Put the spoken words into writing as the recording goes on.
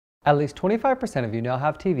At least 25% of you now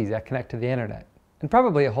have TVs that connect to the internet, and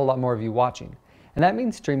probably a whole lot more of you watching. And that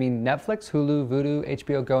means streaming Netflix, Hulu, Vudu,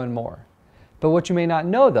 HBO Go, and more. But what you may not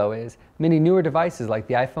know though is, many newer devices like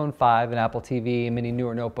the iPhone 5 and Apple TV and many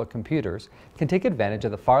newer notebook computers can take advantage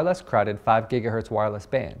of the far less crowded 5 GHz wireless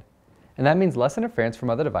band. And that means less interference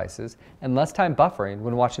from other devices and less time buffering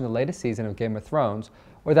when watching the latest season of Game of Thrones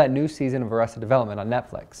or that new season of Arrested Development on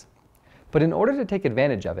Netflix. But in order to take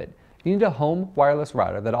advantage of it, you need a home wireless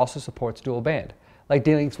router that also supports dual band, like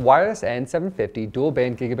D-Link's wireless N750 dual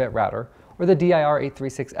band gigabit router or the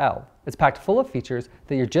DIR-836L. It's packed full of features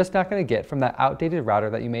that you're just not going to get from that outdated router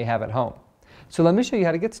that you may have at home. So let me show you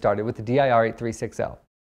how to get started with the DIR-836L.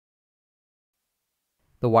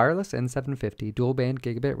 The wireless N750 dual band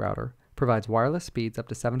gigabit router provides wireless speeds up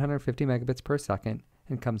to 750 megabits per second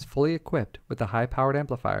and comes fully equipped with a high-powered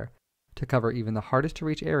amplifier to cover even the hardest to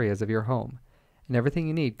reach areas of your home. And everything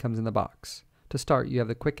you need comes in the box. To start, you have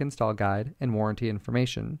the quick install guide and warranty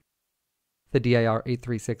information, the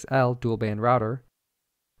DIR-836L dual band router,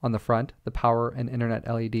 on the front, the power and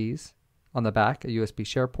internet LEDs, on the back, a USB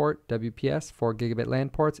SharePort, WPS, 4 gigabit LAN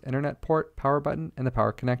ports, internet port, power button, and the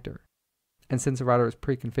power connector. And since the router is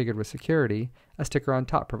pre-configured with security, a sticker on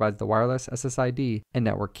top provides the wireless SSID and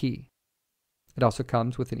network key. It also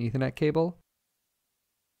comes with an Ethernet cable,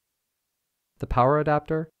 the power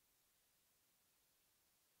adapter,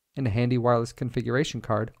 and a handy wireless configuration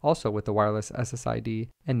card, also with the wireless SSID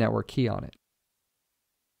and network key on it.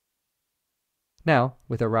 Now,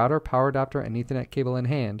 with a router, power adapter, and Ethernet cable in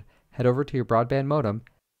hand, head over to your broadband modem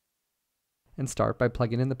and start by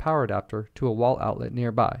plugging in the power adapter to a wall outlet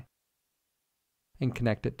nearby and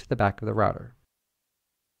connect it to the back of the router.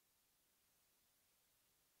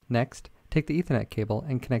 Next, take the Ethernet cable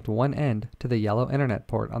and connect one end to the yellow internet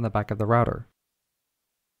port on the back of the router.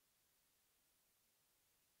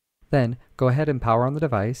 Then, go ahead and power on the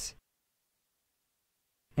device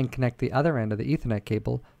and connect the other end of the Ethernet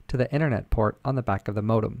cable to the internet port on the back of the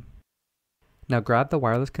modem. Now grab the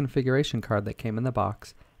wireless configuration card that came in the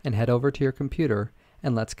box and head over to your computer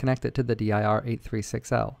and let's connect it to the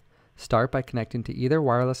DIR-836L. Start by connecting to either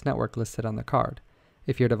wireless network listed on the card.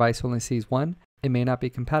 If your device only sees one, it may not be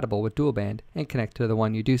compatible with dual band and connect to the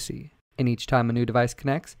one you do see. And each time a new device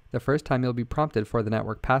connects, the first time you'll be prompted for the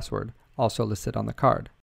network password, also listed on the card.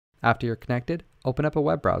 After you're connected, open up a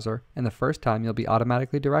web browser, and the first time you'll be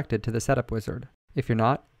automatically directed to the setup wizard. If you're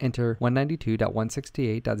not, enter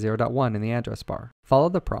 192.168.0.1 in the address bar. Follow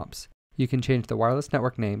the prompts. You can change the wireless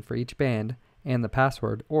network name for each band and the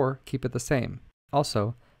password, or keep it the same.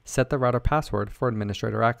 Also, set the router password for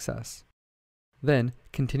administrator access. Then,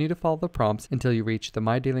 continue to follow the prompts until you reach the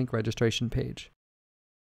mydlink registration page.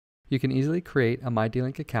 You can easily create a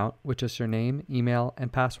mydlink account with just your name, email,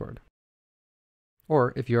 and password.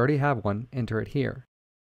 Or, if you already have one, enter it here.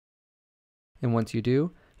 And once you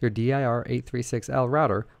do, your DIR-836L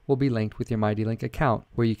router will be linked with your mydlink account,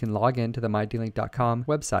 where you can log in to the mydlink.com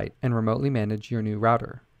website and remotely manage your new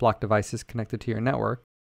router, block devices connected to your network,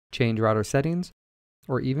 change router settings,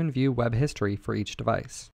 or even view web history for each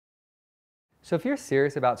device. So if you're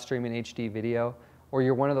serious about streaming HD video, or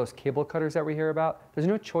you're one of those cable cutters that we hear about, there's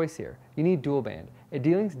no choice here. You need dual band.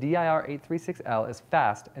 D-Link's DIR-836L is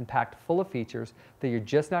fast and packed full of features that you're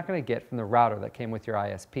just not going to get from the router that came with your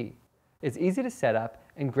ISP. It's easy to set up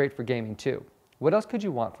and great for gaming too. What else could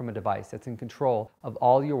you want from a device that's in control of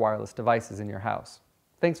all your wireless devices in your house?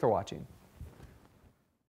 Thanks for watching.